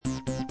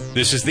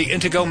This is the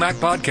Intego Mac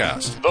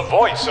Podcast, the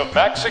voice of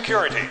Mac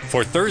security,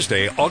 for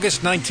Thursday,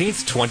 August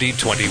 19th,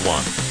 2021.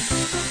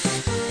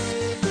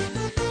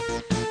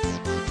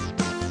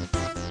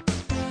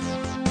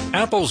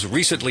 Apple's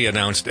recently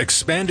announced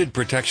Expanded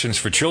Protections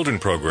for Children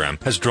program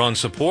has drawn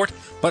support,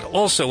 but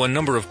also a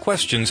number of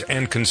questions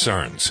and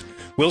concerns.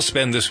 We'll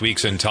spend this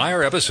week's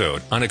entire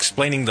episode on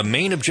explaining the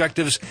main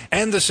objectives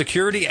and the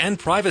security and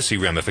privacy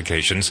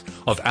ramifications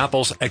of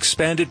Apple's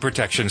Expanded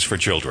Protections for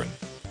Children.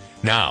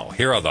 Now,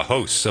 here are the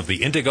hosts of the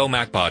Intego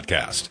Mac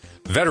Podcast,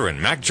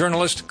 veteran Mac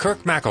journalist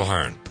Kirk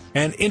McElhearn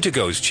and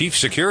Intego's chief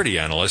security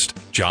analyst,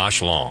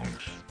 Josh Long.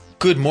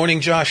 Good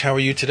morning, Josh. How are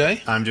you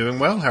today? I'm doing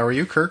well. How are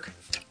you, Kirk?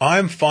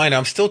 I'm fine.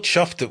 I'm still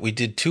chuffed that we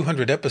did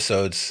 200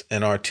 episodes,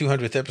 and our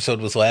 200th episode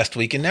was last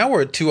week, and now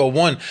we're at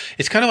 201.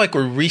 It's kind of like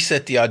we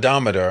reset the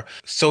odometer,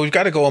 so we've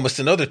got to go almost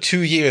another 2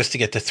 years to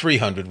get to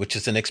 300, which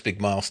is the next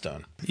big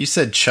milestone. You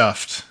said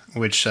chuffed,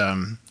 which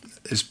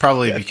is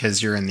probably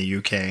because you're in the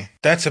UK.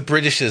 That's a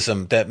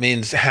Britishism. That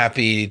means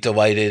happy,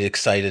 delighted,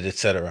 excited,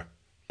 etc.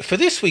 For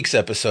this week's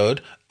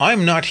episode,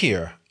 I'm not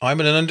here. I'm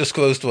in an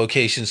undisclosed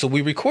location, so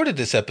we recorded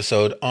this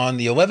episode on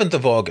the 11th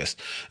of August.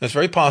 It's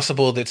very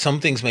possible that some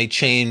things may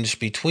change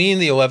between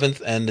the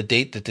 11th and the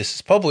date that this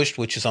is published,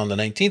 which is on the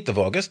 19th of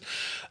August.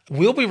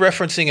 We'll be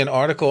referencing an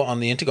article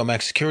on the Intego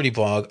Mac security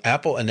blog.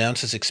 Apple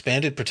announces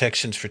expanded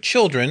protections for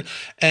children,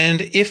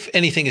 and if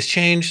anything has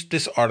changed,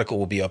 this article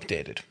will be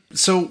updated.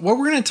 So what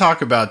we're going to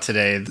talk about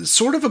today is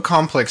sort of a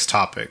complex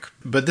topic,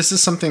 but this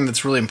is something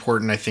that's really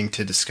important, I think,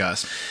 to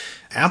discuss.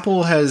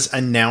 Apple has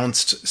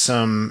announced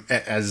some,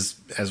 as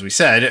we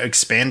said,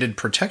 expanded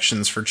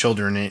protections for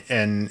children,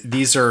 and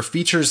these are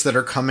features that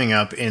are coming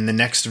up in the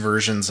next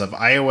versions of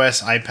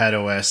iOS,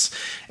 iPadOS,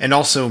 and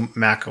also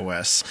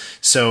macOS.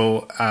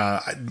 So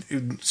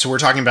we're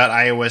talking about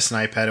iOS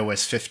and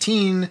iPadOS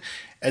 15,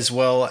 as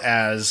well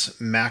as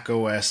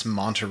macOS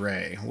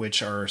Monterey,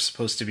 which are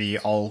supposed to be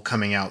all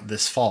coming out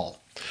this fall.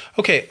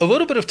 Okay, a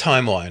little bit of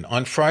timeline.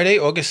 On Friday,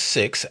 August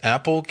 6th,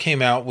 Apple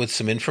came out with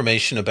some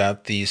information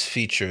about these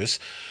features.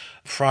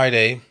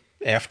 Friday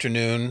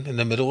afternoon, in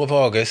the middle of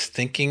August,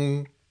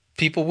 thinking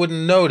people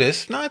wouldn't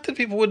notice. Not that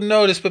people wouldn't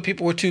notice, but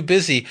people were too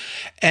busy.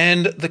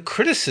 And the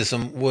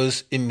criticism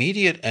was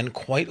immediate and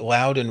quite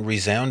loud and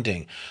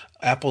resounding.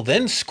 Apple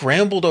then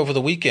scrambled over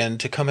the weekend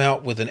to come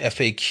out with an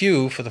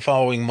FAQ for the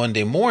following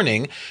Monday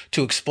morning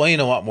to explain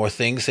a lot more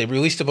things. They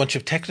released a bunch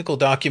of technical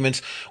documents,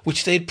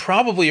 which they'd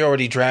probably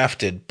already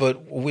drafted,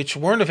 but which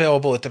weren't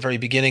available at the very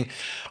beginning.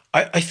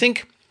 I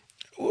think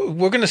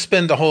we're going to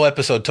spend the whole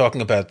episode talking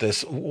about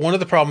this. One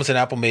of the problems that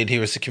Apple made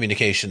here is the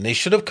communication. They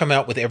should have come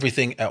out with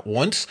everything at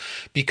once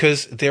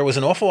because there was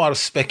an awful lot of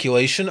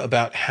speculation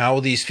about how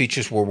these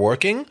features were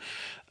working.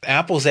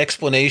 Apple's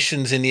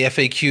explanations in the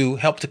FAQ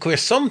helped to clear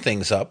some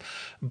things up,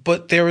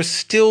 but there is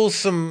still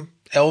some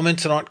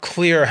elements that aren't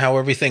clear how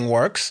everything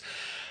works.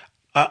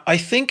 I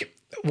think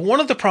one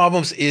of the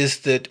problems is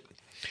that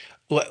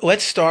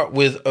let's start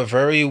with a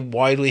very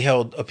widely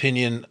held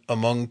opinion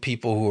among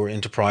people who are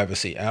into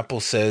privacy. Apple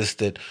says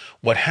that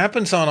what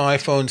happens on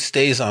iPhone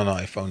stays on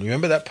iPhone.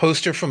 Remember that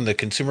poster from the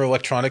Consumer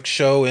Electronics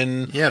Show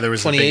in there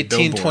was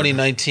 2018,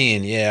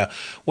 2019? Yeah.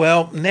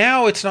 Well,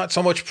 now it's not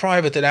so much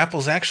private that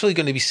Apple's actually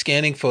going to be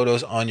scanning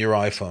photos on your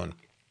iPhone.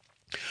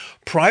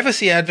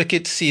 Privacy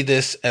advocates see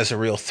this as a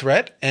real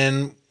threat,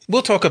 and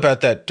we'll talk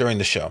about that during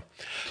the show.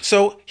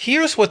 So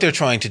here's what they're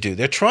trying to do.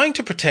 They're trying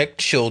to protect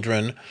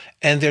children,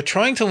 and they're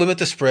trying to limit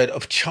the spread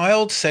of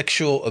child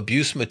sexual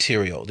abuse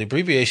material. The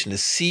abbreviation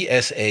is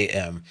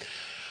CSAM.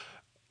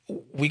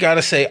 We got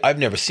to say, I've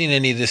never seen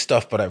any of this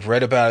stuff, but I've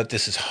read about it.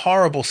 This is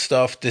horrible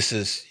stuff. This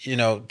is,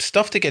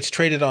 stuff that gets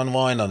traded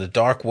online on the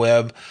dark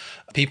web.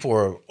 People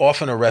are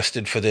often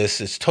arrested for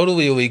this. It's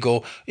totally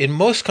illegal in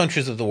most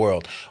countries of the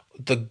world.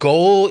 The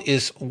goal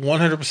is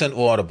 100%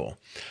 laudable.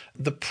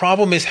 The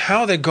problem is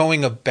how they're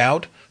going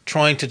about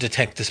trying to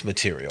detect this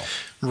material.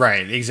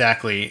 Right,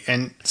 exactly.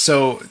 And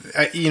so,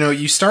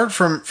 you start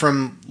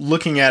from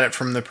looking at it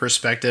from the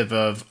perspective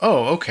of,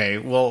 oh, okay,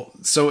 well,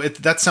 so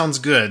that sounds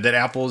good that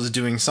Apple is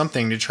doing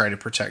something to try to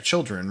protect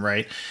children,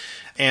 right?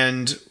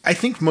 And I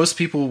think most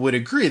people would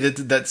agree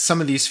that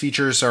some of these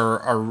features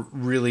are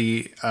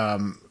really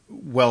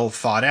well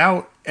thought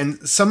out,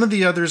 and some of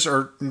the others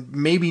are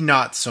maybe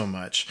not so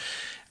much.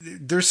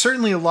 There's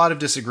certainly a lot of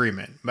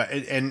disagreement,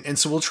 and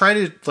so we'll try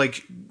to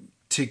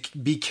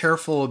be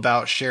careful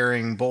about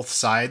sharing both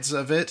sides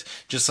of it,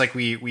 just like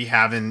we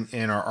have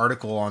in our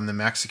article on the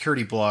Mac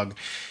Security blog.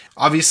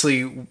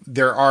 Obviously,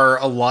 there are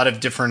a lot of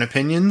different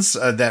opinions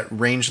that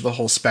range the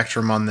whole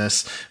spectrum on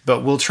this, but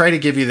we'll try to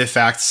give you the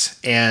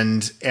facts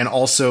and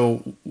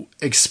also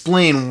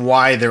explain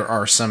why there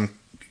are some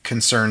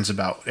concerns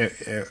about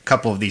a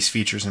couple of these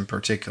features in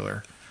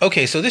particular.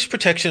 Okay, so this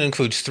protection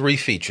includes three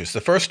features.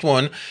 The first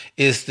one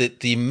is that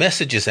the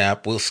Messages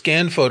app will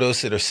scan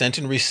photos that are sent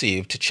and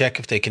received to check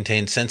if they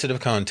contain sensitive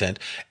content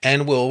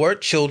and will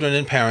alert children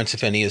and parents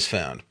if any is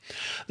found.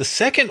 The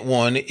second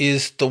one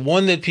is the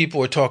one that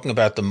people are talking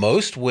about the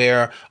most,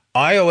 where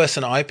iOS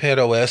and iPad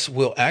OS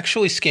will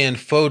actually scan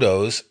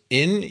photos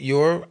in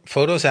your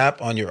Photos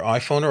app on your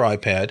iPhone or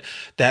iPad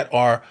that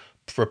are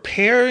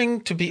preparing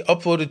to be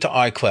uploaded to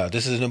iCloud.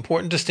 This is an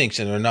important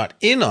distinction. They're not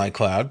in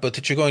iCloud, but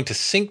that you're going to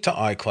sync to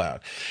iCloud.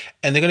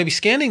 And they're going to be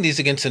scanning these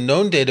against a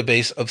known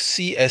database of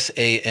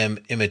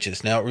CSAM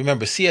images. Now,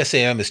 remember,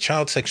 CSAM is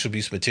child sexual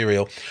abuse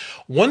material.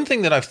 One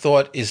thing that I've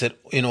thought is that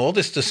in all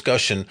this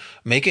discussion,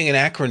 making an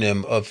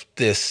acronym of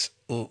this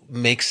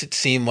makes it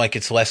seem like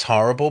it's less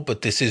horrible,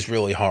 but this is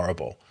really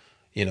horrible,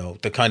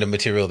 the kind of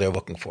material they're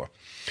looking for.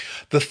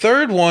 The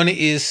third one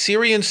is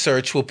Siri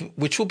Search,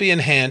 which will be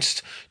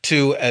enhanced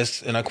to,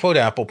 and I quote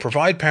Apple,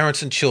 provide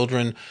parents and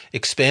children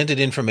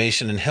expanded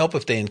information and help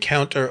if they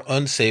encounter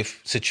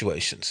unsafe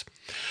situations.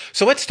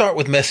 So let's start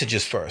with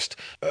messages first,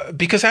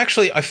 because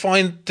actually I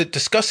find that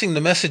discussing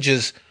the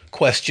messages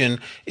question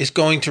is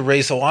going to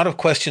raise a lot of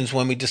questions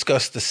when we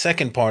discuss the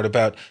second part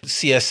about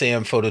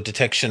CSAM photo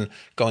detection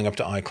going up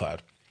to iCloud.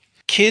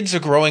 Kids are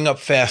growing up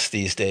fast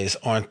these days,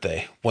 aren't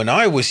they? When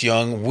I was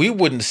young, we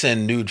wouldn't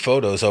send nude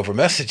photos over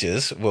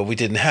messages. Well, we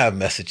didn't have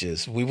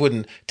messages. We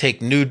wouldn't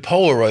take nude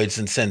Polaroids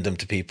and send them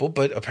to people,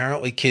 but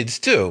apparently kids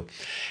do.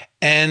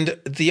 And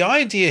the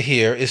idea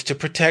here is to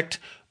protect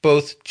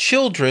both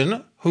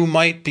children who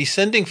might be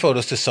sending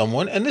photos to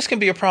someone, and this can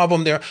be a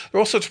problem. There are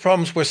all sorts of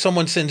problems where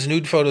someone sends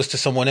nude photos to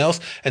someone else,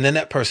 and then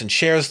that person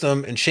shares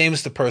them and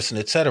shames the person,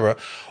 etc.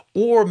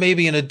 Or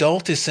maybe an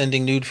adult is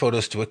sending nude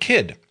photos to a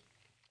kid.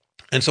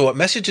 And so what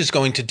Message is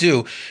going to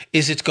do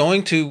is it's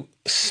going to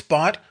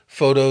spot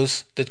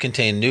photos that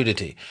contain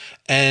nudity.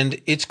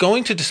 And it's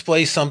going to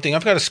display something.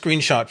 I've got a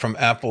screenshot from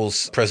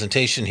Apple's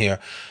presentation here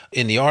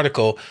in the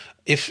article.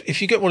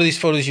 If you get one of these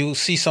photos, you'll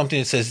see something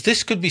that says,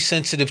 this could be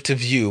sensitive to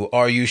view.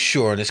 Are you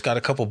sure? And it's got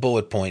a couple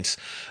bullet points.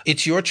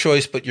 It's your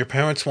choice, but your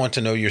parents want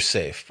to know you're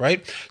safe,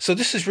 right? So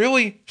this is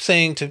really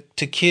saying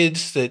to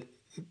kids that,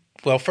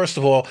 well, first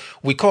of all,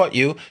 we caught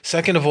you.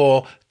 Second of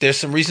all, there's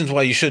some reasons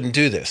why you shouldn't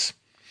do this.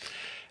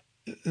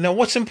 Now,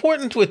 what's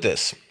important with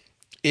this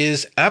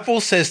is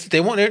Apple says that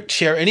they won't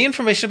share any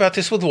information about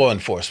this with law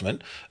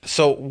enforcement.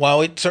 So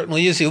while it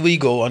certainly is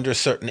illegal under a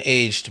certain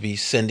age to be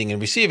sending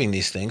and receiving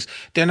these things,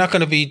 they're not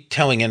going to be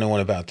telling anyone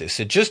about this.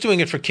 They're just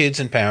doing it for kids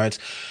and parents.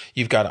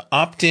 You've got to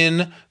opt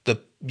in.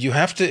 You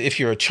have to, if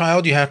you're a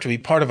child, you have to be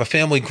part of a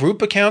family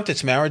group account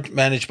that's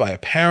managed by a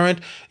parent.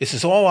 This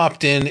is all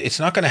opt-in. It's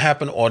not going to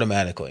happen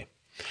automatically.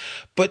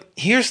 But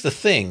here's the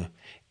thing.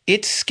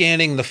 It's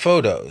scanning the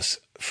photos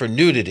for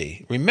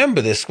nudity. Remember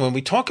this when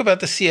we talk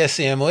about the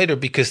CSAM later,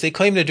 because they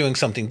claim they're doing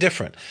something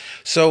different.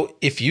 So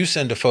if you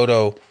send a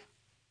photo,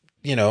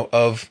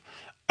 of,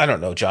 I don't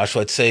know, Josh,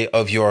 let's say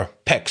of your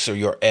pecs or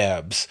your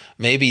abs,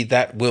 maybe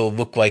that will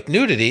look like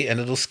nudity and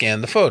it'll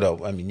scan the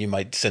photo. I mean, you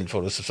might send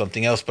photos of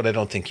something else, but I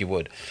don't think you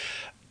would.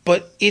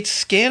 But it's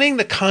scanning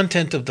the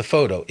content of the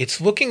photo. It's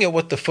looking at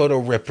what the photo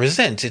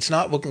represents. It's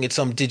not looking at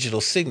some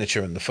digital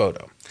signature in the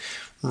photo.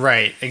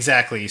 Right,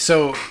 exactly.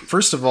 So,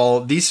 first of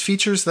all, these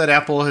features that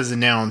Apple has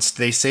announced,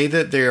 they say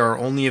that they are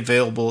only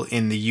available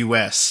in the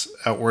U.S.,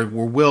 or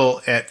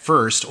will at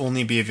first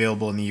only be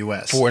available in the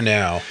U.S. For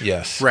now,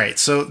 yes. Right.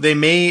 So they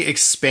may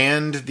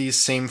expand these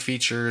same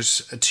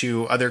features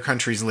to other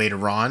countries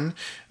later on,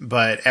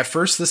 but at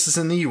first this is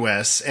in the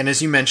U.S. And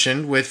as you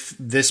mentioned, with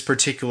this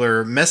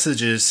particular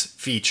messages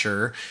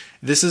feature,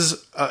 this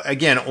is,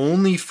 again,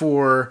 only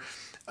for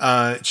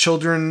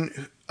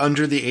children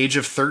under the age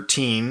of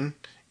 13,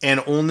 and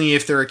only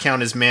if their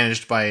account is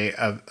managed by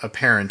a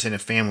parent in a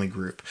family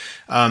group.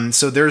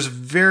 So there's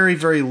very,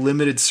 very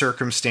limited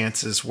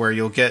circumstances where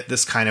you'll get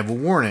this kind of a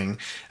warning.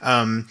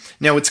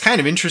 Now, it's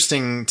kind of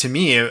interesting to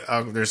me.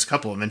 There's a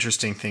couple of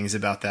interesting things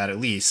about that, at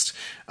least.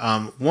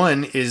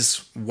 One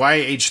is, why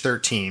age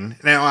 13?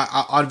 Now,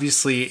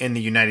 obviously, in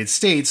the United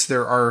States,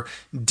 there are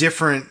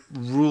different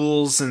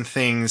rules and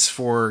things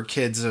for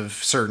kids of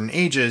certain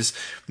ages.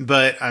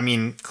 But, I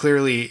mean,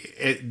 clearly,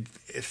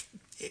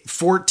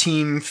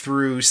 14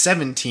 through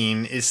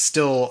 17 is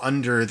still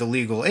under the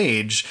legal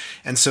age,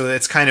 and so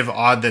it's kind of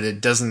odd that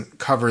it doesn't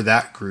cover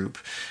that group.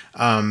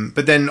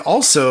 But then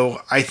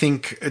also, I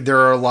think there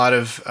are a lot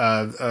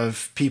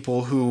of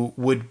people who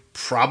would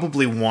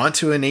probably want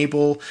to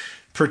enable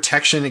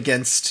protection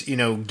against,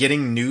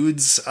 getting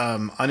nudes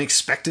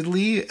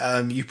unexpectedly.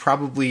 You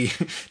probably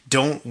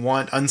don't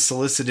want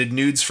unsolicited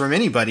nudes from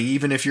anybody,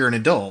 even if you're an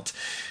adult.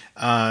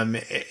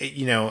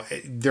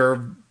 There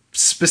are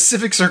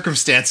specific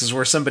circumstances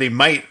where somebody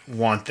might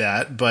want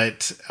that,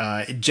 but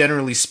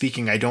generally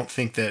speaking, I don't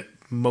think that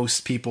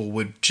most people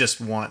would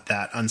just want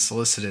that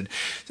unsolicited.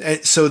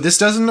 So this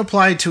doesn't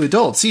apply to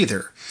adults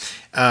either.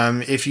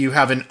 If you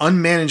have an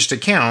unmanaged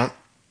account,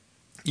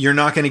 you're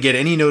not going to get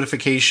any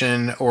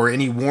notification or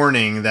any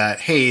warning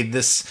that, hey,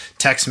 this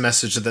text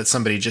message that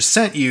somebody just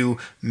sent you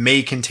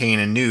may contain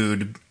a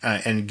nude,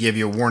 and give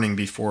you a warning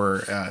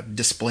before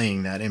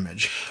displaying that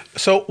image.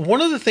 So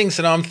one of the things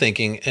that I'm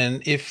thinking,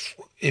 and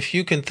if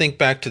you can think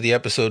back to the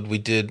episode we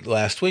did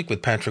last week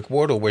with Patrick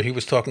Wardle, where he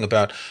was talking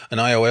about an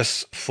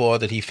iOS flaw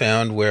that he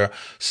found where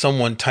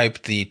someone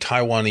typed the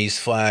Taiwanese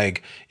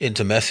flag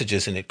into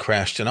messages and it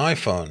crashed an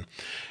iPhone.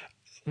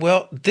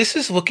 Well, this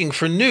is looking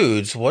for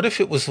nudes. What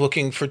if it was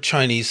looking for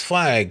Chinese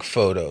flag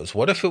photos?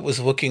 What if it was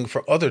looking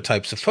for other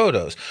types of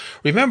photos?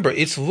 Remember,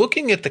 it's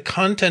looking at the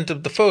content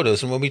of the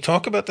photos. And when we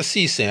talk about the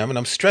CSAM, and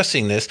I'm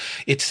stressing this,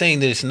 it's saying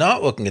that it's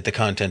not looking at the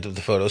content of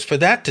the photos for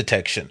that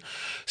detection.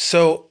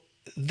 So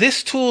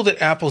this tool that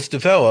Apple's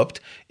developed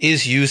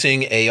is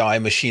using AI,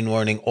 machine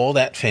learning, all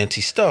that fancy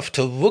stuff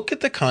to look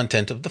at the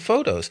content of the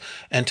photos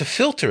and to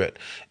filter it.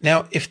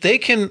 Now, if they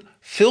can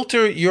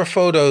filter your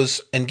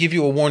photos and give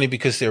you a warning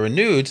because there are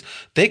nudes,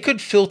 they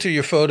could filter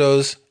your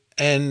photos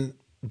and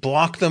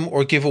block them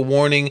or give a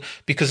warning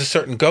because a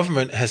certain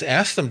government has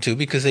asked them to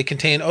because they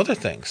contain other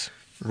things.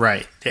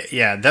 Right.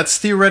 Yeah, that's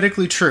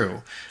theoretically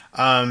true.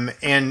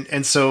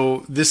 And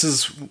so this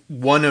is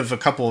one of a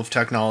couple of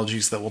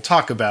technologies that we'll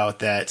talk about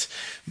that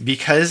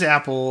because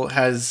Apple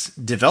has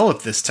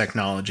developed this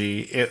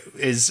technology, it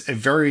is a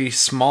very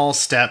small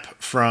step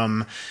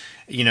from,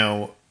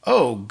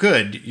 oh,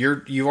 good,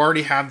 you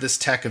already have this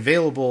tech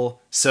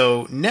available.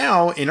 So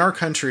now in our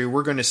country,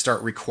 we're going to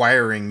start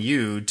requiring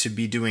you to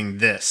be doing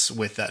this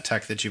with that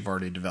tech that you've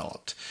already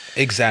developed.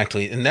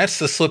 Exactly. And that's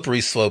the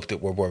slippery slope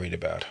that we're worried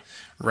about.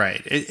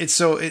 Right.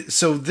 So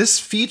this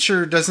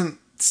feature doesn't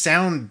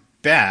sound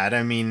bad.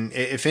 I mean,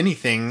 if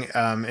anything,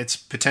 it's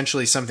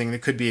potentially something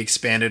that could be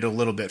expanded a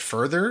little bit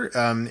further.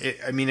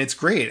 It's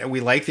great. We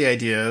like the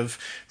idea of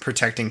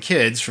protecting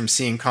kids from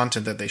seeing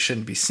content that they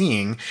shouldn't be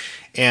seeing.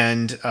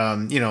 And,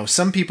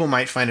 some people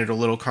might find it a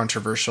little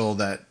controversial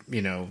that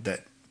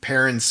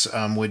parents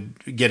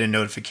would get a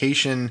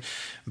notification,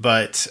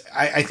 but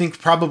I think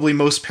probably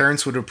most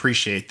parents would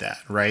appreciate that,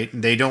 right?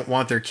 They don't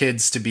want their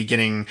kids to be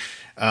getting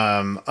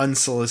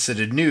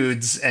unsolicited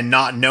nudes and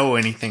not know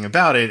anything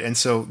about it. And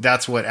so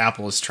that's what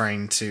Apple is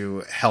trying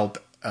to help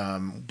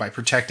by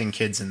protecting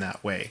kids in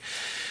that way.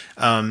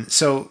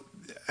 So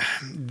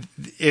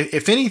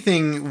if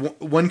anything,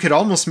 one could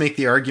almost make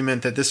the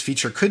argument that this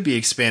feature could be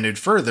expanded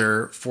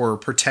further for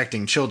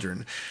protecting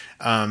children.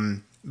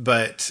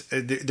 But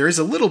there is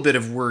a little bit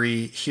of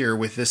worry here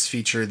with this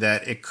feature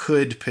that it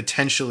could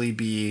potentially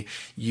be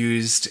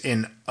used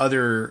in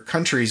other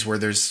countries where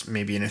there's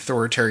maybe an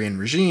authoritarian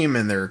regime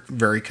and they're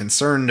very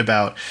concerned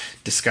about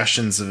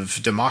discussions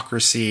of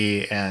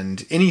democracy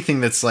and anything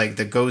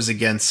that goes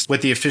against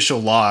what the official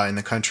law in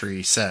the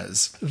country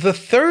says. The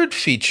third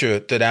feature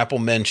that Apple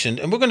mentioned,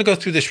 and we're going to go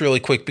through this really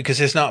quick because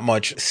there's not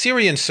much,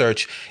 Siri and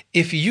Search.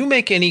 If you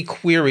make any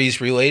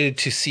queries related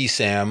to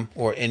CSAM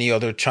or any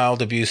other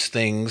child abuse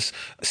things,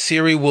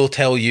 Siri will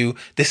tell you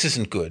this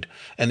isn't good.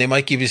 And they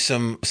might give you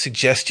some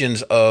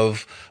suggestions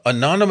of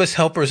anonymous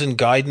helpers and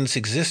guidance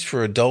exist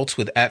for adults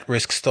with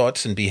at-risk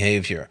thoughts and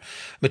behavior.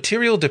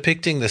 Material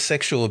depicting the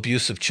sexual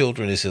abuse of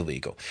children is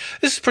illegal.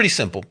 This is pretty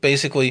simple.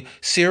 Basically,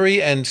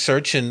 Siri and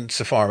Search in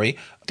Safari,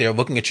 they're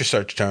looking at your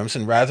search terms,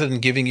 and rather than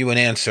giving you an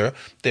answer,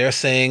 they're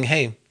saying,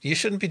 hey, you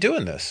shouldn't be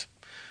doing this.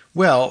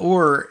 Well,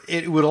 or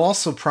it would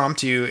also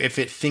prompt you if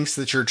it thinks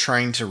that you're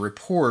trying to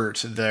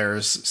report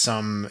there's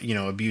some,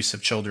 abuse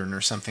of children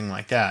or something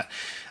like that.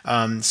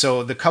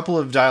 So the couple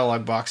of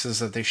dialog boxes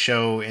that they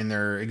show in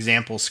their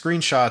example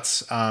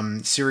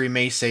screenshots, Siri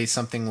may say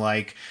something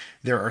like,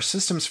 there are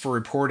systems for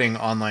reporting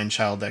online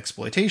child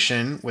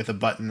exploitation with a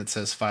button that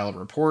says file a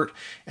report.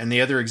 And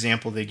the other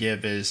example they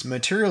give is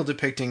material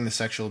depicting the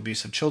sexual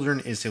abuse of children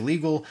is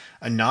illegal.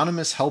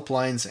 Anonymous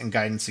helplines and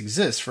guidance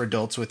exist for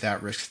adults with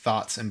at-risk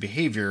thoughts and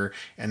behavior.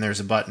 And there's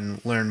a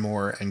button, learn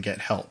more and get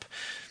help.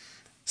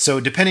 So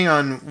depending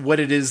on what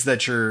it is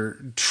that you're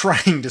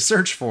trying to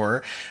search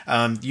for,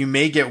 you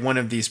may get one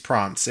of these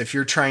prompts. If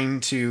you're trying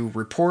to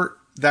report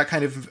that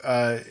kind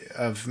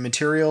of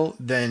material,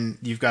 then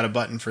you've got a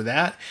button for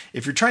that.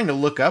 If you're trying to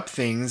look up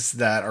things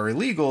that are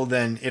illegal,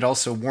 then it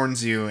also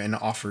warns you and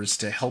offers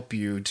to help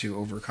you to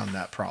overcome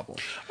that problem.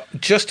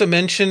 Just to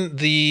mention,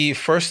 the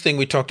first thing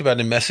we talked about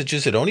in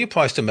messages, it only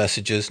applies to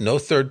messages. No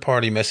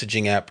third-party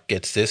messaging app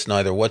gets this,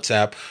 neither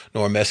WhatsApp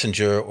nor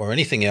Messenger or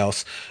anything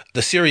else.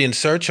 The Siri and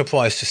Search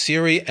applies to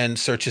Siri and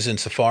searches in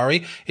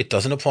Safari. It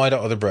doesn't apply to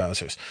other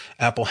browsers.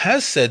 Apple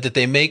has said that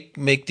they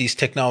make these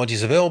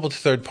technologies available to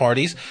third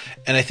parties,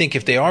 and I think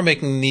if they are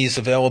making these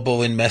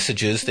available in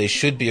messages, they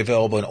should be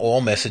available in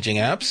all messaging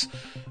apps,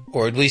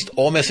 or at least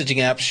all messaging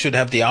apps should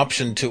have the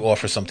option to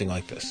offer something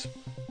like this.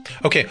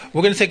 Okay,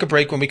 we're going to take a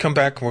break. When we come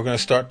back, we're going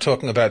to start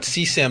talking about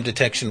CSAM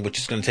detection, which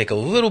is going to take a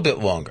little bit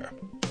longer.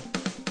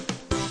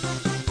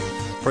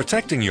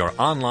 Protecting your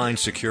online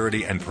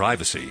security and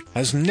privacy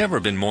has never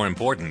been more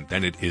important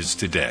than it is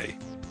today.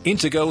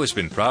 Intego has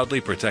been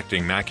proudly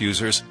protecting Mac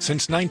users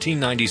since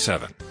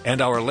 1997, and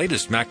our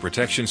latest Mac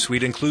Protection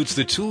Suite includes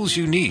the tools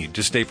you need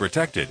to stay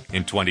protected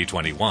in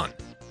 2021.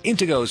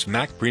 Intego's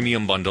Mac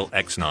Premium Bundle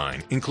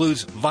X9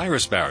 includes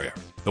Virus Barrier,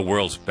 the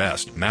world's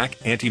best Mac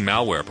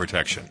anti-malware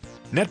protection,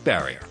 Net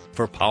Barrier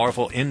for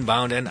powerful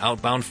inbound and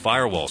outbound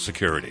firewall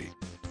security.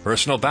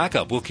 Personal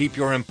Backup will keep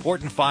your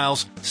important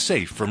files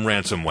safe from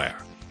ransomware,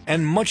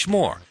 and much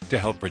more to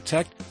help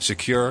protect,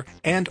 secure,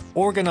 and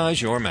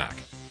organize your Mac.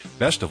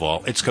 Best of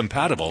all, it's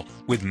compatible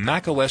with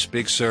macOS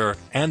Big Sur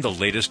and the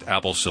latest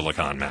Apple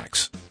Silicon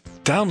Macs.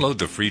 Download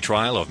the free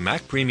trial of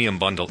Mac Premium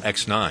Bundle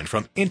X9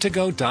 from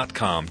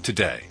Intego.com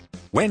today.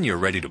 When you're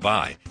ready to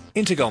buy,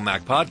 Intego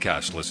Mac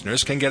Podcast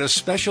listeners can get a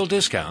special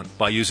discount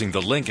by using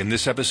the link in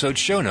this episode's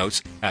show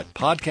notes at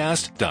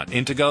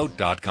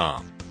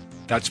podcast.intego.com.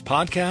 That's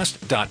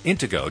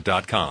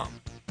podcast.intego.com.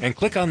 And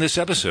click on this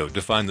episode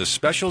to find the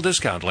special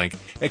discount link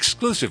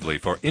exclusively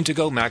for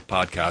Intego Mac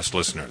Podcast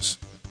listeners.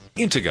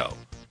 Intego,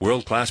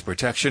 world-class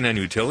protection and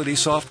utility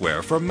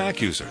software for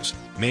Mac users,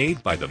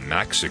 made by the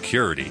Mac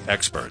security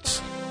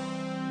experts.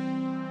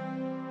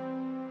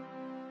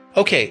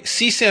 Okay,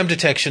 CSAM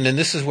detection, and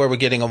this is where we're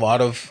getting a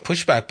lot of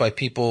pushback by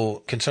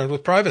people concerned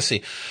with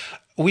privacy.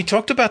 We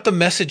talked about the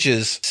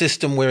messages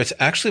system where it's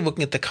actually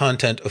looking at the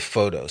content of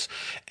photos.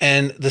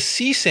 And the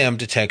CSAM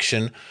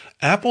detection,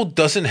 Apple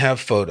doesn't have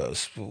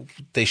photos.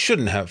 They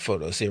shouldn't have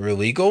photos. They're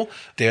illegal.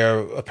 They're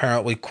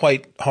apparently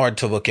quite hard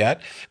to look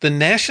at. The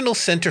National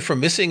Center for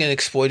Missing and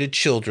Exploited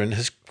Children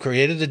has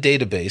created a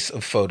database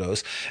of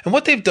photos. And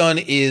what they've done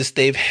is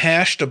they've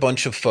hashed a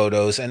bunch of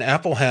photos, and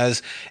Apple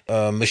has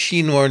a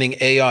machine learning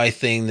AI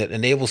thing that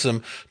enables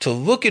them to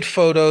look at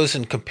photos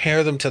and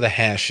compare them to the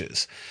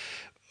hashes.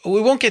 We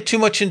won't get too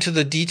much into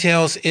the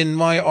details. In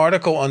my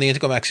article on the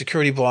Intego Mac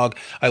Security blog,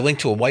 I link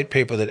to a white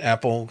paper that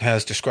Apple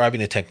has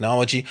describing the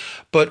technology.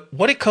 But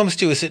what it comes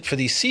to is that for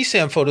these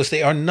CSAM photos,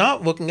 they are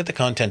not looking at the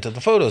content of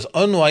the photos,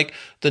 unlike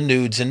the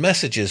nudes and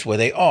messages where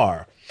they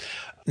are.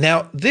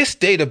 Now, this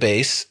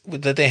database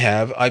that they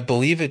have, I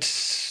believe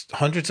it's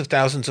hundreds of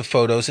thousands of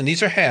photos, and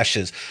these are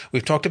hashes.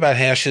 We've talked about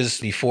hashes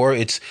before.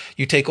 It's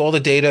you take all the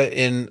data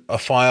in a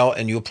file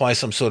and you apply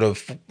some sort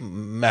of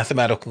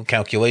mathematical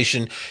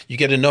calculation. You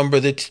get a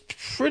number that's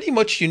pretty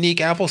much unique.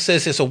 Apple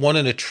says there's a 1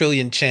 in a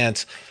trillion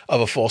chance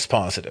of a false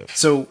positive.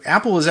 So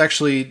Apple is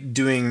actually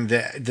doing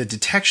the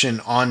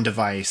detection on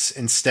device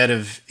instead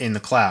of in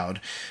the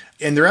cloud.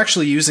 And they're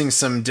actually using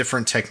some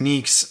different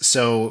techniques.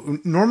 So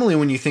normally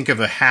when you think of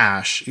a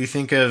hash, you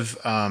think of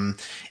an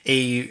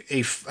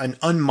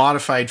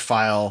unmodified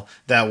file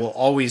that will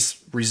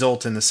always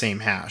result in the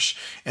same hash.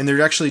 And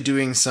they're actually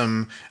doing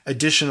some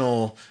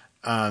additional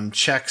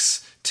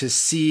checks to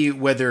see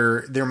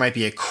whether there might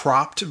be a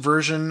cropped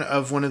version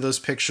of one of those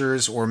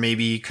pictures, or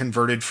maybe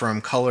converted from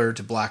color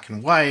to black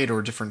and white,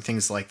 or different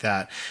things like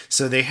that.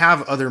 So they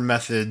have other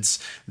methods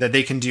that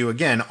they can do,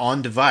 again,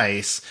 on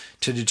device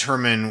to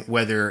determine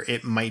whether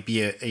it might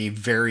be a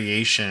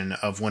variation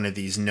of one of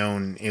these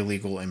known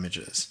illegal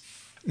images.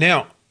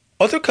 Now,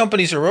 other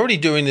companies are already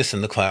doing this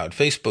in the cloud.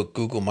 Facebook,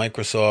 Google,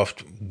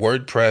 Microsoft,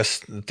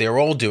 WordPress, they're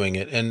all doing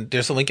it. And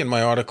there's a link in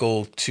my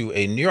article to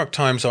a New York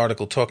Times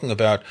article talking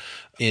about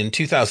in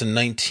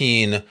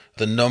 2019,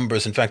 the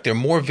numbers. In fact, there are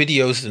more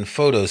videos than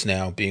photos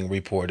now being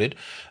reported.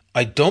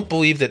 I don't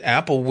believe that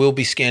Apple will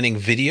be scanning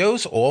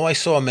videos. All I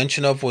saw a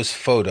mention of was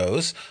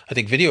photos. I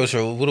think videos are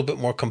a little bit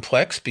more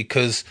complex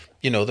because,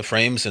 the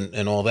frames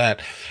and all that.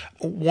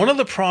 One of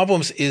the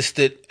problems is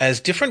that as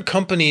different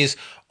companies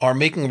are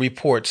making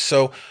reports,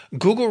 so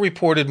Google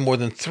reported more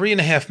than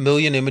 3.5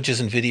 million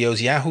images and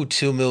videos, Yahoo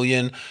 2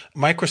 million,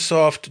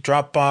 Microsoft,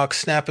 Dropbox,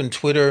 Snap, and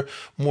Twitter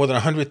more than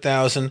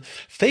 100,000.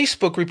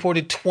 Facebook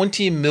reported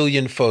 20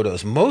 million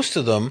photos, most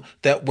of them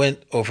that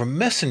went over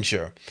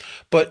Messenger.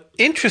 But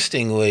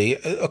interestingly,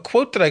 a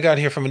quote that I got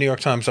here from a New York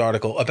Times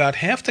article, about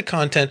half the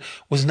content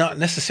was not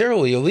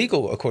necessarily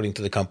illegal, according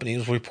to the company. It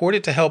was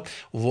reported to help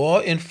law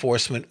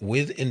enforcement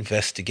with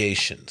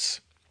investigations.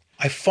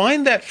 I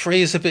find that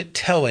phrase a bit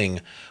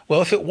telling.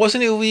 Well, if it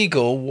wasn't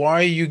illegal,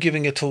 why are you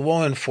giving it to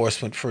law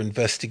enforcement for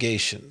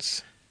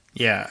investigations?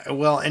 Yeah,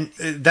 well, and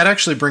that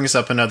actually brings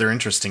up another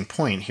interesting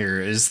point here,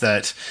 is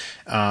that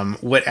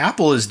what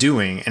Apple is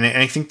doing, and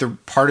I think the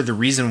part of the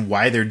reason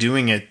why they're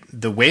doing it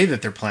the way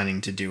that they're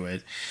planning to do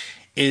it,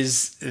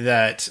 is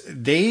that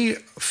they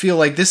feel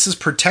like this is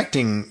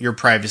protecting your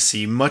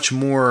privacy much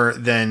more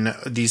than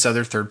these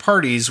other third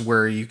parties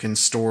where you can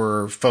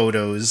store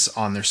photos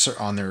on their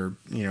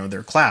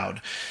cloud.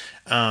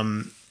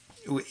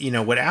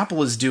 What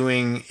Apple is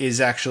doing is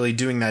actually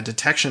doing that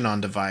detection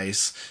on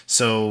device.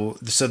 So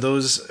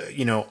those,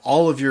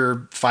 all of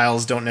your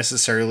files don't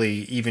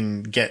necessarily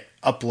even get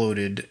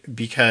uploaded,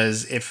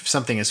 because if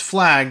something is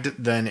flagged,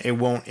 then it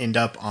won't end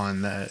up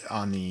on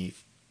the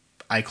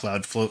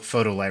iCloud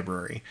photo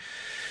library.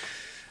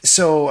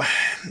 So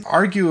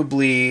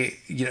arguably,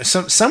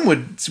 some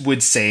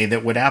would say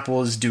that what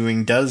Apple is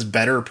doing does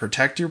better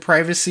protect your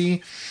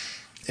privacy.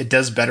 It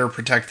does better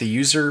protect the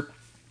user.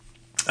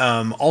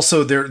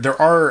 Also,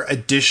 there are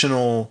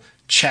additional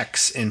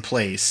checks in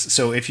place.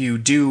 So if you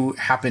do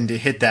happen to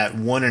hit that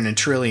 1 in a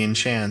trillion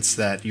chance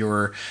that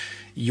your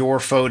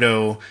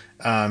photo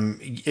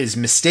is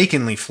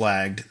mistakenly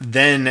flagged,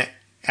 then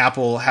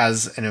Apple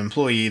has an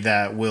employee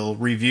that will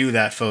review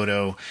that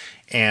photo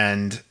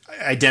and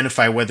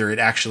identify whether it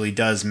actually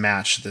does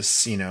match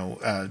this,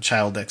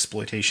 child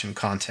exploitation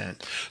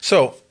content.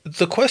 So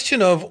the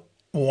question of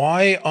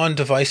why on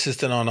devices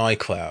than on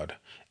iCloud,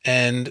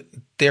 and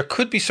there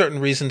could be certain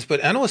reasons, but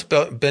analyst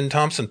Ben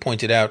Thompson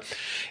pointed out,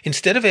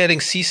 instead of adding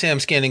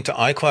CSAM scanning to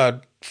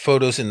iCloud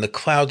photos in the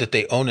cloud that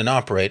they own and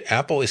operate,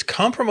 Apple is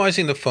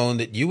compromising the phone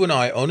that you and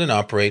I own and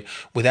operate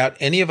without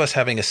any of us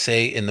having a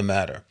say in the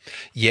matter.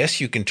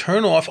 Yes, you can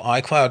turn off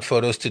iCloud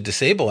photos to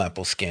disable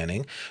Apple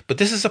scanning, but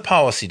this is a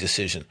policy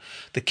decision.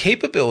 The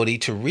capability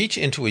to reach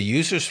into a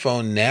user's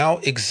phone now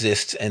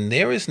exists, and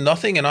there is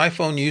nothing an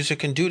iPhone user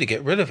can do to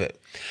get rid of it.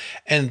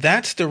 And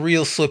that's the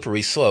real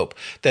slippery slope,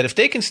 that if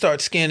they can start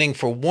scanning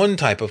for one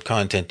type of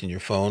content in your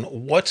phone,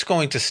 what's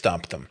going to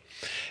stop them?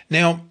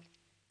 Now,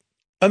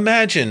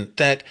 imagine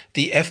that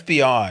the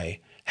FBI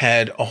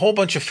had a whole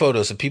bunch of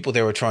photos of people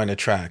they were trying to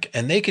track,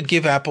 and they could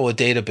give Apple a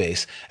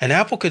database, and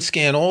Apple could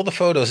scan all the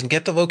photos and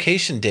get the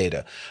location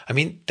data. I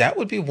mean, that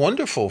would be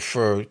wonderful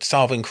for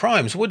solving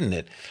crimes, wouldn't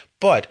it?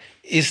 But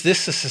is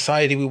this the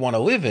society we want to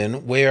live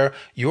in, where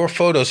your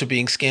photos are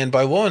being scanned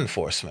by law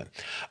enforcement?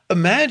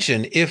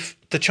 Imagine if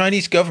the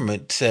Chinese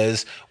government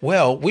says,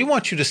 well, we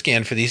want you to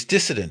scan for these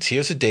dissidents.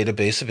 Here's a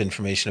database of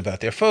information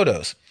about their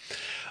photos.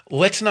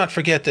 Let's not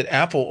forget that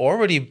Apple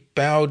already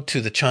bowed to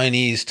the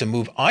Chinese to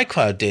move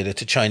iCloud data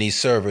to Chinese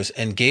servers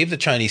and gave the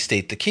Chinese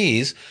state the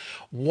keys.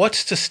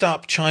 What's to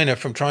stop China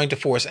from trying to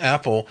force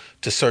Apple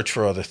to search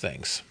for other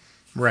things?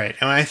 Right.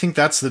 And I think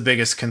that's the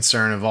biggest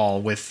concern of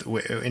all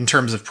in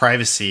terms of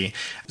privacy.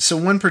 So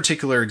one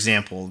particular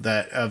example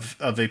that of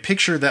a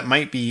picture that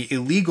might be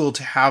illegal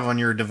to have on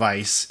your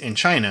device in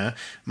China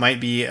might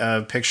be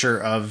a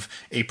picture of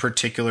a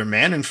particular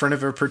man in front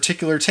of a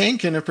particular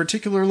tank in a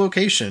particular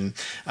location.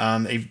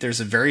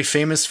 There's a very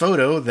famous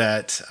photo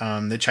that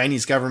the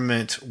Chinese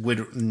government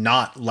would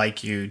not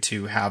like you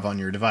to have on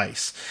your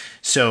device.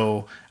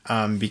 So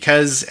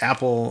because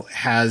Apple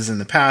has in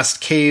the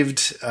past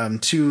caved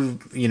to,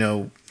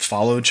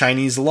 follow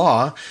Chinese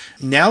law,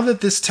 now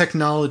that this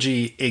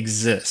technology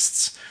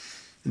exists,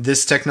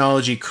 this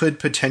technology could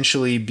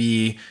potentially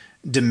be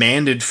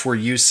demanded for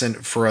use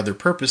and for other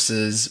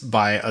purposes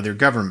by other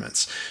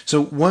governments.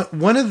 So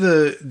one of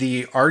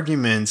the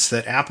arguments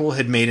that Apple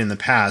had made in the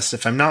past,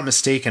 if I'm not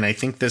mistaken, I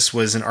think this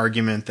was an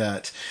argument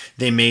that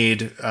they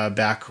made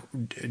back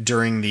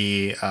during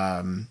the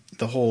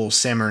whole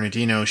San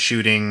Bernardino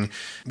shooting,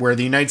 where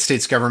the United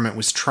States government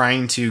was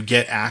trying to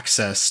get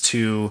access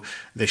to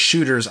the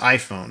shooter's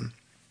iPhone.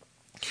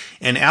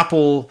 And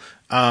Apple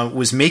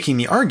was making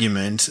the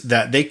argument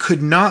that they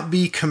could not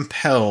be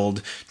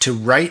compelled to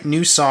write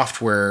new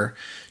software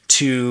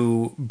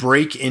to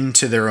break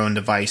into their own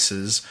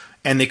devices,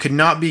 and they could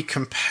not be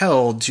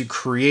compelled to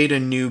create a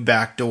new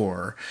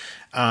backdoor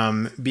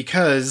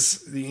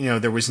because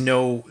there was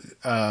no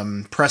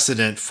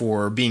precedent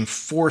for being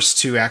forced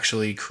to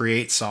actually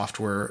create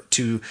software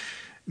to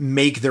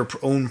make their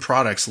own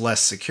products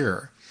less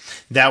secure.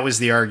 That was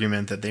the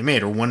argument that they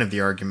made, or one of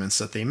the arguments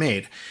that they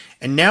made.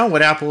 And now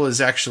what Apple has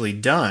actually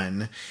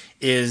done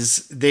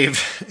is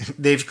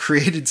they've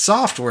created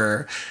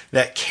software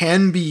that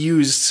can be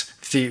used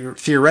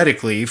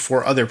theoretically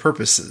for other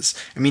purposes.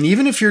 I mean,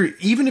 even if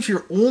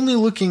you're only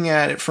looking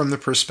at it from the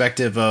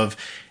perspective of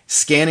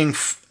scanning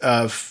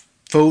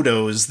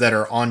photos that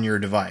are on your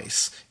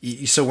device.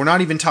 So we're not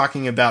even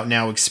talking about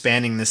now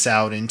expanding this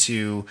out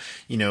into,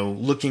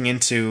 looking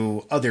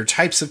into other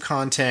types of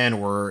content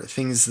or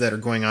things that are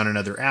going on in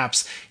other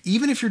apps.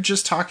 Even if you're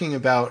just talking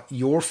about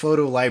your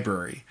photo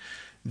library,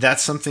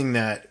 that's something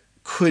that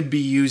could be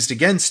used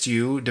against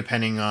you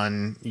depending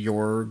on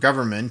your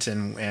government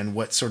and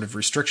what sort of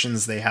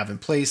restrictions they have in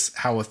place,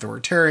 how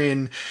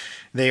authoritarian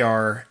they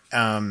are.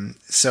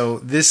 So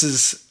this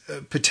is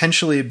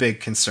potentially a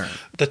big concern.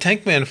 The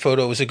Tank Man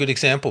photo is a good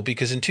example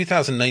because in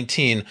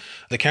 2019,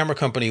 the camera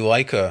company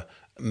Leica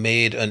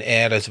made an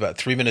ad that's about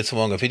 3 minutes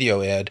long, a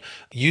video ad,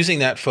 using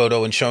that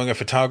photo and showing a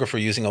photographer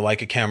using a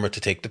Leica camera to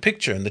take the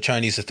picture. And the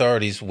Chinese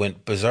authorities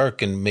went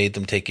berserk and made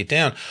them take it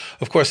down.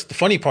 Of course, the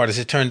funny part is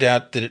it turned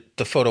out that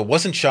the photo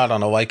wasn't shot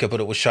on a Leica, but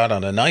it was shot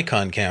on a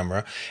Nikon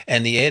camera.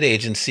 And the ad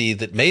agency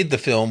that made the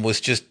film was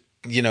just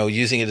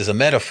using it as a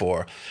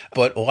metaphor.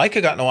 But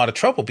Leica got in a lot of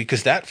trouble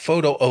because that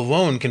photo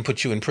alone can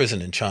put you in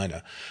prison in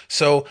China.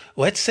 So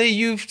let's say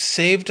you've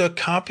saved a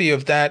copy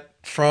of that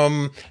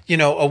from, a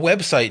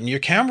website in your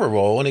camera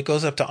roll and it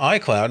goes up to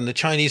iCloud and the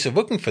Chinese are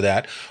looking for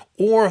that,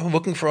 or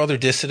looking for other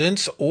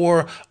dissidents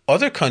or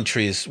other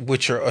countries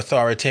which are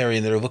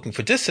authoritarian that are looking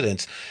for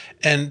dissidents.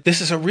 And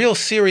this is a real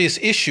serious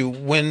issue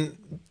when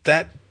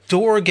that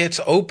door gets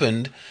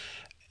opened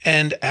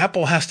and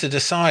Apple has to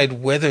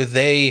decide whether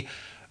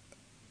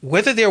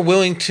they're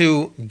willing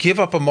to give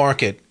up a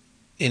market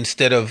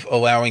instead of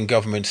allowing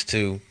governments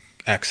to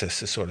access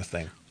this sort of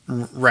thing.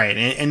 Right.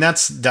 And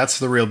that's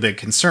the real big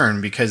concern,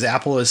 because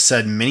Apple has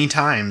said many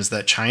times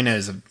that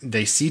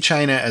they see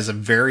China as a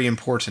very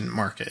important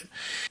market,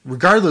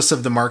 regardless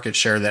of the market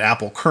share that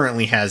Apple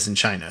currently has in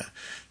China.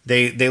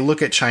 They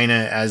look at China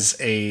as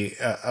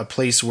a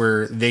place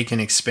where they can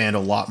expand a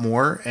lot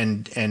more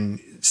and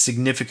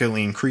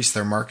significantly increase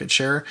their market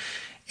share.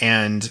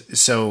 And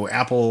so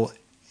Apple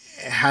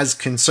has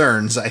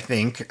concerns, I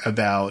think,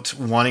 about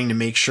wanting to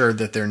make sure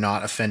that they're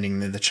not offending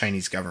the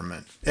Chinese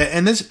government.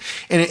 And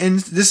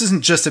this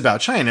isn't just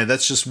about China.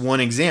 That's just one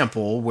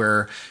example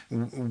where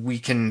we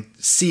can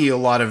see a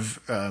lot of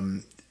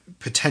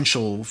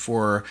potential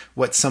for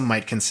what some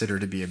might consider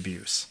to be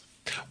abuse.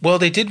 Well,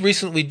 they did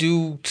recently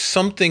do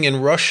something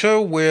in Russia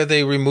where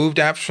they removed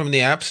apps from the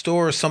App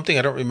Store or something.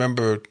 I don't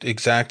remember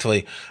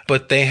exactly,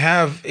 but they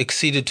have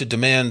acceded to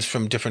demands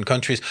from different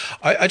countries.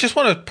 I just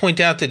want to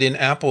point out that in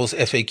Apple's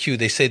FAQ,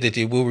 they say that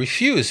they will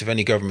refuse if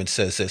any government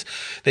says this.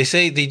 They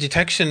say the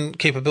detection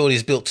capability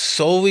is built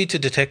solely to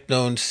detect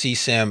known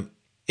CSAM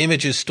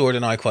images stored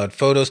in iCloud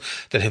photos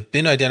that have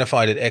been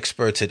identified at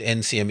experts at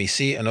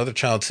NCMEC and other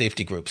child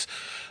safety groups.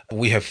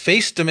 We have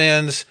faced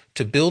demands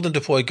to build and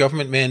deploy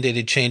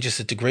government-mandated changes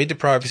that degrade the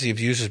privacy of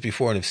users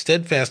before and have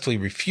steadfastly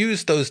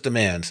refused those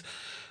demands,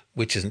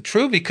 which isn't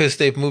true because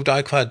they've moved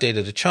iCloud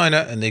data to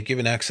China and they've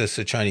given access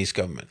to the Chinese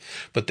government.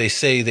 But they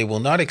say they will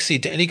not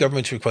accede to any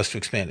government's request to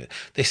expand it.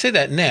 They say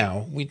that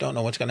now. We don't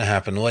know what's going to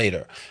happen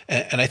later.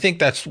 And I think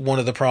that's one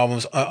of the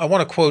problems. I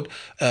want to quote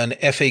an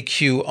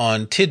FAQ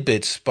on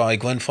Tidbits by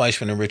Glenn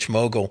Fleischman and Rich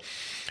Mogul.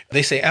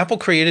 They say Apple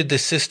created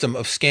this system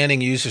of scanning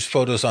users'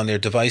 photos on their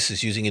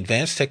devices using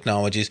advanced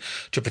technologies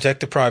to protect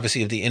the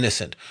privacy of the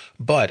innocent.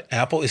 But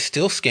Apple is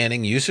still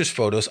scanning users'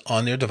 photos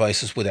on their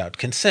devices without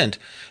consent,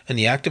 and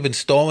the act of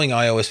installing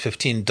iOS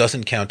 15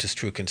 doesn't count as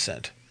true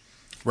consent.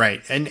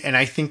 Right. And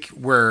I think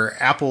where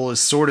Apple is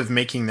sort of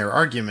making their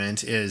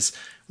argument is,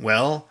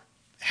 well,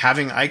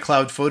 having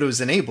iCloud photos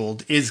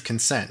enabled is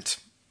consent.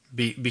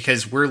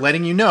 Because we're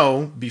letting you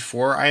know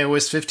before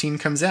iOS 15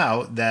 comes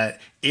out that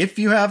if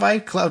you have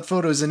iCloud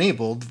photos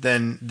enabled,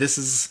 then this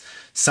is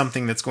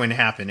something that's going to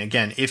happen.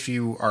 Again, if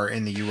you are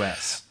in the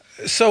US.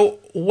 So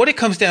what it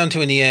comes down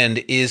to in the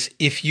end is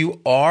if you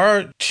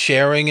are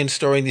sharing and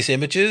storing these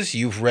images,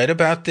 you've read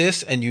about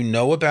this and you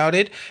know about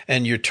it,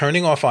 and you're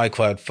turning off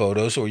iCloud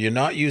photos, or you're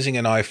not using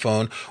an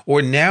iPhone,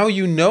 or now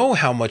you know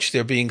how much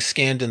they're being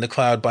scanned in the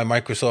cloud by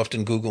Microsoft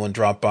and Google and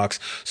Dropbox,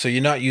 so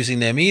you're not using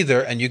them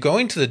either, and you're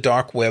going to the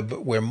dark web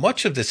where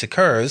much of this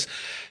occurs.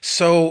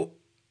 So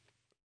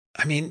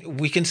I mean,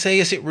 we can say,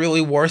 is it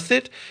really worth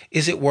it?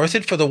 Is it worth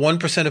it for the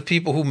 1% of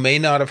people who may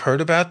not have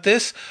heard about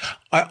this?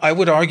 I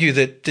would argue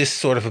that this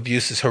sort of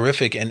abuse is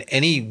horrific, and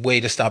any way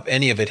to stop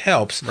any of it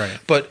helps. Right.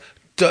 But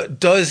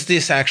does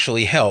this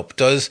actually help?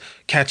 Does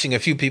catching a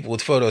few people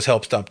with photos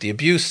help stop the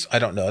abuse? I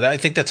don't know. I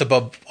think that's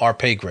above our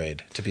pay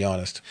grade, to be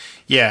honest.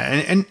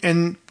 Yeah,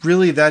 and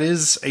really that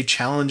is a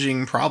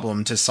challenging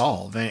problem to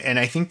solve, and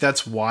I think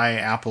that's why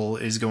Apple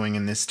is going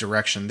in this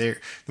direction.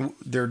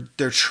 They're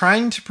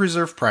trying to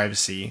preserve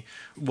privacy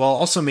while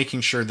also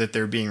making sure that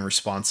they're being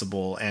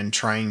responsible and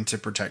trying to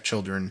protect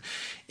children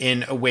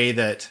in a way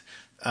that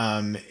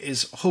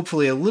is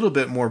hopefully a little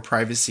bit more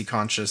privacy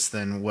conscious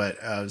than what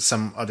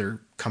some other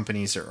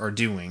companies are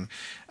doing.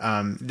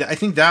 I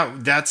think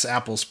that's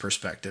Apple's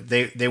perspective.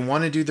 They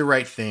want to do the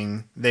right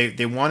thing.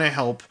 They want to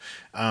help,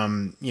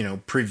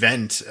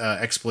 prevent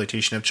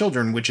exploitation of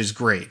children, which is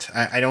great.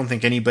 I don't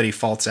think anybody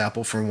faults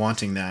Apple for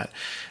wanting that.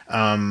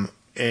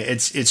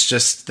 It's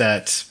just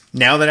that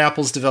now that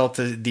Apple's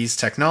developed these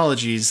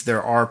technologies,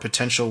 there are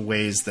potential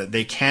ways that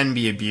they can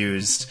be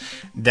abused.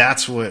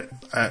 That's what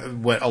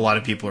a lot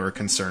of people are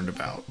concerned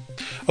about.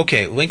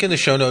 Okay, link in the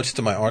show notes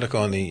to my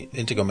article on the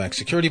Intego Mac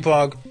Security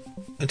blog.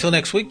 Until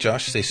next week,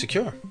 Josh, stay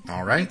secure.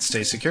 All right,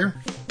 stay secure.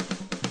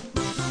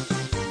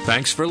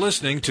 Thanks for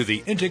listening to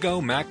the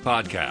Intego Mac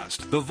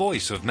Podcast, the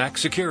voice of Mac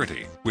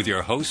security, with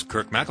your hosts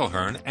Kirk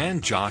McElhearn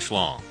and Josh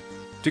Long.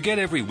 To get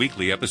every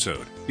weekly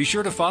episode, be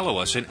sure to follow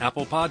us in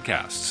Apple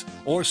Podcasts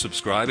or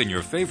subscribe in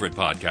your favorite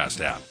podcast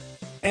app.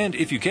 And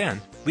if you can,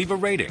 leave a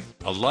rating,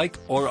 a like,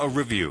 or a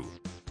review.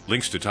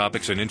 Links to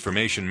topics and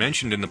information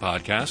mentioned in the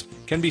podcast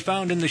can be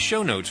found in the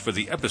show notes for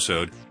the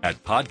episode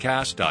at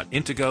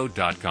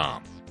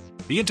podcast.intego.com.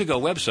 The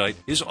Intego website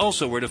is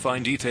also where to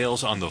find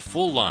details on the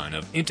full line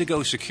of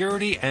Intego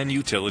security and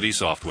utility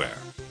software.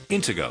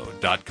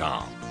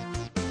 Intego.com.